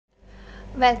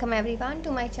Welcome everyone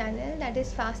to my channel, that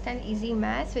is Fast and Easy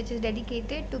Maths, which is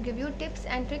dedicated to give you tips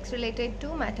and tricks related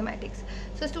to mathematics.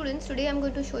 So students, today I'm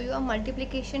going to show you a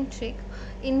multiplication trick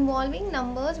involving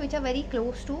numbers which are very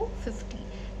close to 50.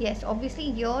 Yes,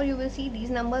 obviously here you will see these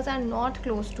numbers are not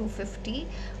close to 50,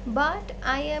 but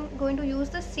I am going to use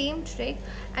the same trick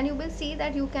and you will see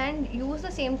that you can use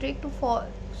the same trick to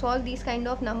solve these kind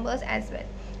of numbers as well.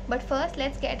 But first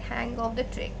let's get hang of the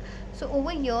trick. So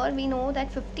over here we know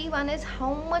that 51 is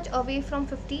how much away from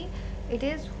 50? It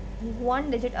is one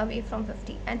digit away from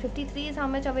 50. And 53 is how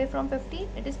much away from 50?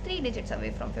 It is 3 digits away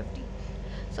from 50.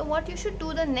 So what you should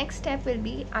do, the next step will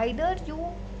be either you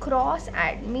cross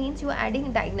add, means you are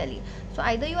adding diagonally. So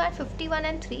either you add 51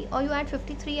 and 3 or you add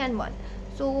 53 and 1.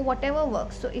 So whatever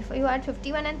works. So if you add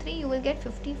 51 and 3, you will get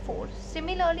 54.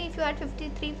 Similarly, if you add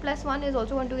 53 plus 1 is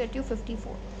also going to get you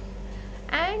 54.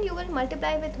 And you will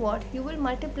multiply with what? You will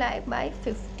multiply by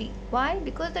 50. Why?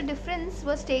 Because the difference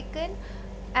was taken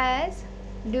as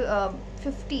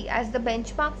 50 as the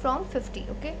benchmark from 50.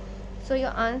 Okay, so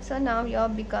your answer now here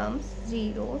becomes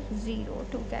 0 0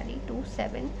 to carry 2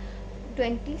 7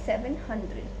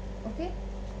 2700. Okay,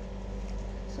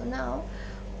 so now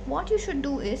what you should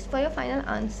do is, for your final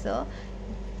answer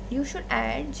you should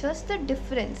add just the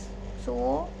difference,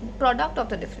 so product of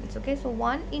the difference. Okay, so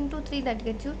 1 into 3, that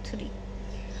gets you 3.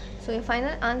 So your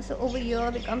final answer over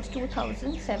here becomes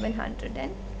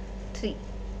 2703.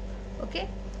 Okay,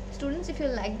 students, if you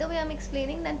like the way I'm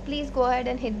explaining, then please go ahead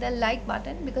and hit the like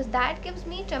button, because that gives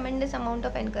me tremendous amount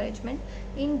of encouragement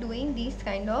in doing these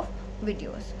kind of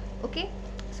videos. Okay,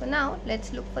 so now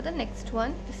let's look for the next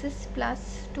one. This is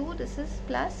plus 2, this is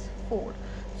plus 4.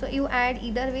 So you add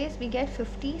either ways, we get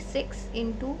 56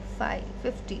 into 5,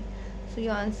 50. So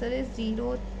your answer is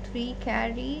 0 3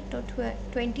 carry to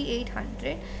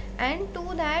 2800, and to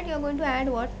that you are going to add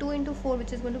what? 2 into 4,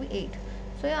 which is going to be 8.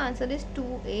 So your answer is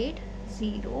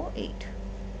 2808.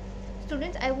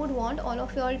 Students, I would want all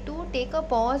of you all to take a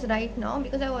pause right now,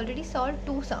 because I've already solved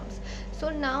 2 sums. So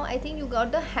now I think you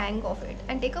got the hang of it,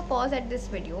 and take a pause at this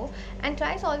video and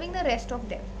try solving the rest of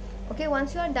them. Okay,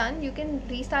 once you are done, you can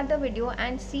restart the video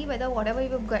and see whether whatever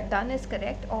you've done is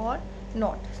correct or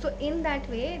not. So in that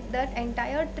way, that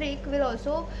entire trick will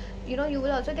also, you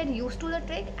will also get used to the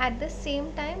trick. At the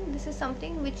same time, this is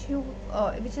something which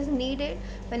which is needed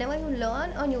whenever you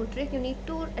learn a new trick. You need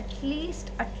to at least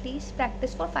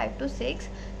practice for 5 to 6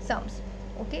 sums.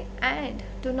 Okay, and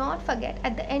do not forget,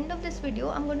 at the end of this video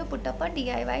I'm going to put up a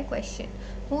DIY question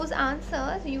whose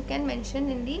answers you can mention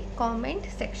in the comment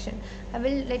section. I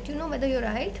will let you know whether you're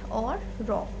right or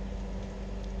wrong.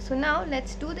 So now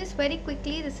let's do this very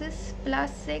quickly. This is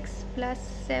plus 6 plus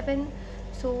 7,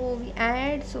 so we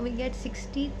add, so we get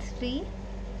 63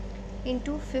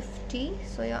 into 50.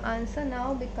 So your answer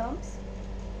now becomes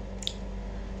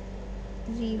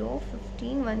 0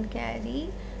 15 1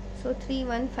 carry, so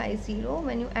 3150.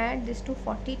 When you add this to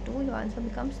 42, your answer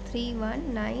becomes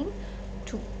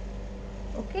 3192.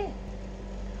 Okay,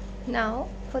 now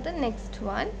for the next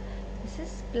one, this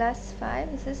is plus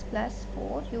 5, this is plus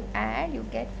 4. You add, you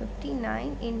get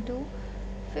 59 into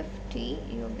 50.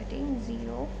 You're getting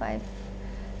 0 5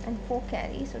 and 4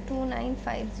 carry, so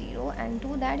 2950, and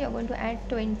to that you're going to add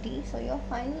 20. So your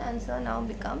final answer now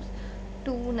becomes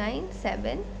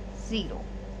 2970.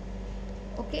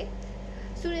 Okay,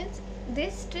 students,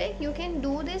 this trick you can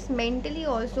do this mentally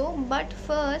also, but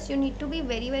first you need to be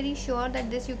very sure that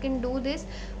this you can do this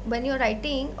when you're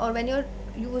writing or when you're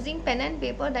using pen and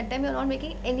paper. That time you're not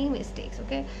making any mistakes.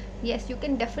 Okay, yes, you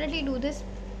can definitely do this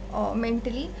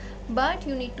mentally, but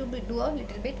you need to do a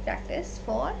little bit practice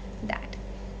for that.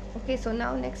 Okay, so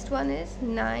now next one is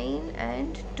 9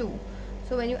 and 2.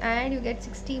 So when you add, you get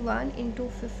 61 into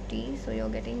 50. So you're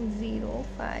getting 0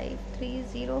 5 3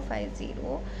 0 5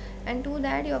 0, and to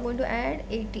that you are going to add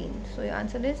 18. So your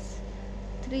answer is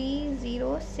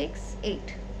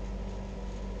 3068.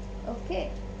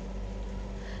 Okay,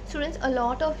 students, a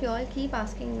lot of y'all keep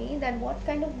asking me that what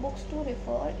kind of books to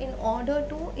refer in order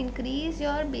to increase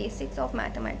your basics of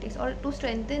mathematics or to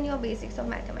strengthen your basics of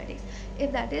mathematics.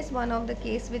 If that is one of the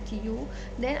case with you,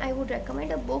 then I would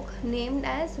recommend a book named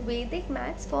as Vedic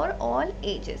Maths for All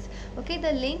Ages. Okay,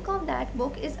 the link of that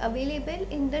book is available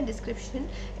in the description.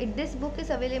 This book is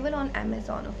available on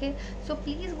Amazon. Okay, so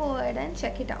please go ahead and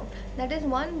check it out. That is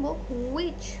one book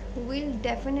which will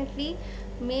definitely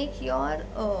make your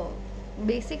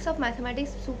basics of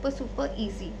mathematics super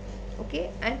easy.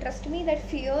 Okay, and trust me that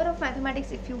fear of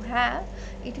mathematics, if you have,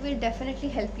 it will definitely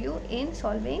help you in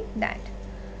solving that.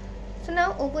 So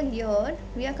now over here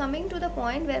we are coming to the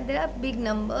point where there are big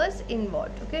numbers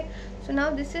involved. Okay, so now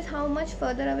this is how much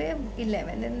further away?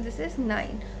 11, and this is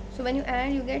 9. So when you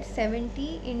add, you get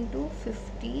 70 into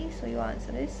 50. So your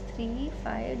answer is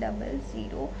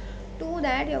 3500. To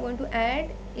that you are going to add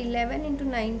 11 into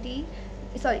 90.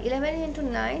 Sorry, 11 into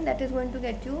 9. That is going to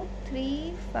get you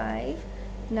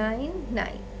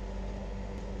 3599.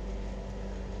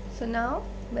 So now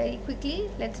very quickly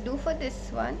let's do for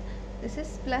this one. This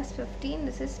is plus 15.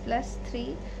 This is plus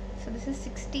 3. So this is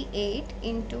 68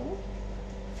 into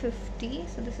 50.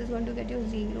 So this is going to get you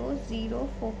 0 0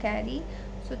 4 carry.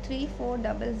 So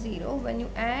 3400. When you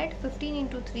add 15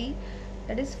 into 3,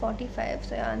 that is 45.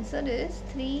 So your answer is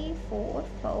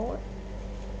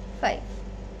 3445.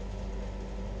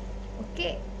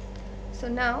 Okay. So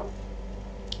now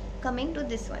coming to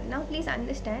this one. Now please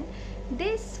understand,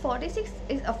 this 46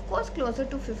 is of course closer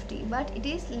to 50, but it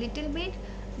is little bit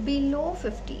below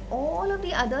 50. All of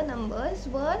the other numbers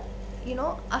were,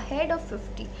 ahead of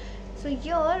 50. So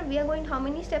here we are going how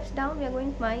many steps down? We are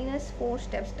going minus 4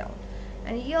 steps down,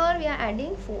 and here we are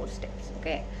adding 4 steps.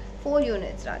 Okay, 4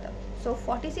 units rather. So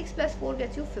 46 plus 4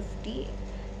 gets you 50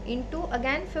 into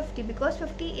again 50, because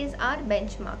 50 is our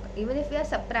benchmark. Even if we are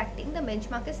subtracting, the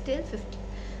benchmark is still 50.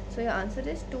 So your answer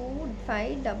is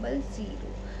 2500.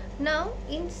 Now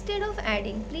instead of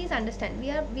adding, please understand, we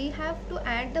have to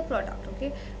add the product.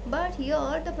 Okay, but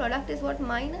here the product is what?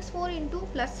 Minus 4 into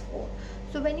plus 4.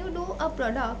 So when you do a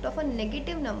product of a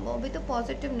negative number with a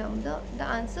positive number, the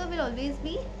answer will always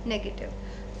be negative.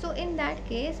 So in that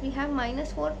case, we have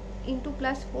minus 4 into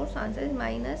plus 4. So answer is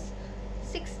minus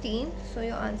 16. So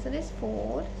your answer is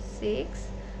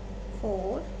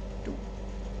 4642.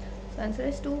 So answer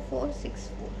is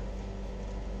 2464.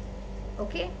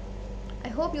 Okay, I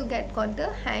hope you got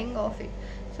the hang of it.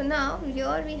 So now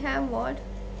here we have what?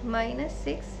 Minus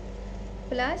 6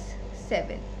 plus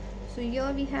 7. So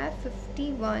here we have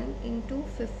 51 into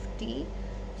 50.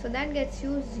 So that gets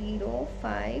you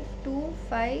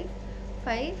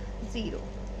 052550.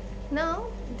 Now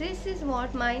this is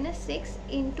what? Minus 6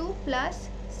 into plus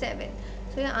 7.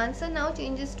 So your answer now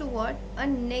changes to what? A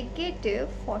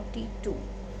negative 42.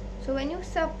 So when you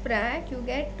subtract, you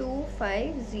get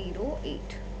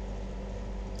 2508.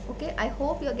 Okay, I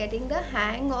hope you're getting the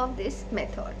hang of this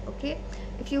method. Okay,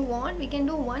 if you want, we can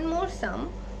do one more sum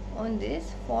on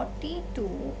this.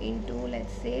 42 into,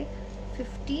 let's say,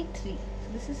 53.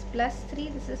 So this is plus 3,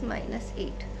 this is minus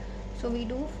 8. So we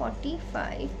do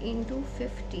 45 into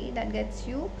 50. That gets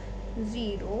you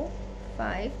 0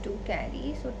 5 to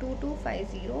carry. So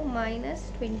 2250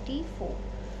 minus 24.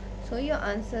 So your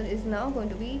answer is now going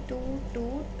to be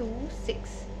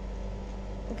 2226.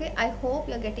 Okay, I hope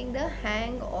you're getting the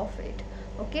hang of it.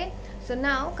 Okay, so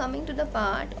now coming to the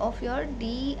part of your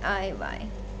DIY,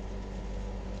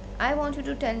 I want you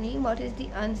to tell me what is the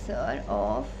answer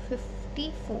of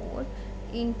 54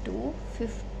 into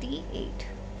 58.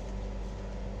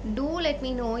 Do let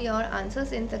me know your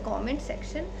answers in the comment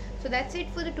section. So that's it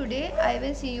for today. I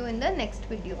will see you in the next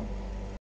video.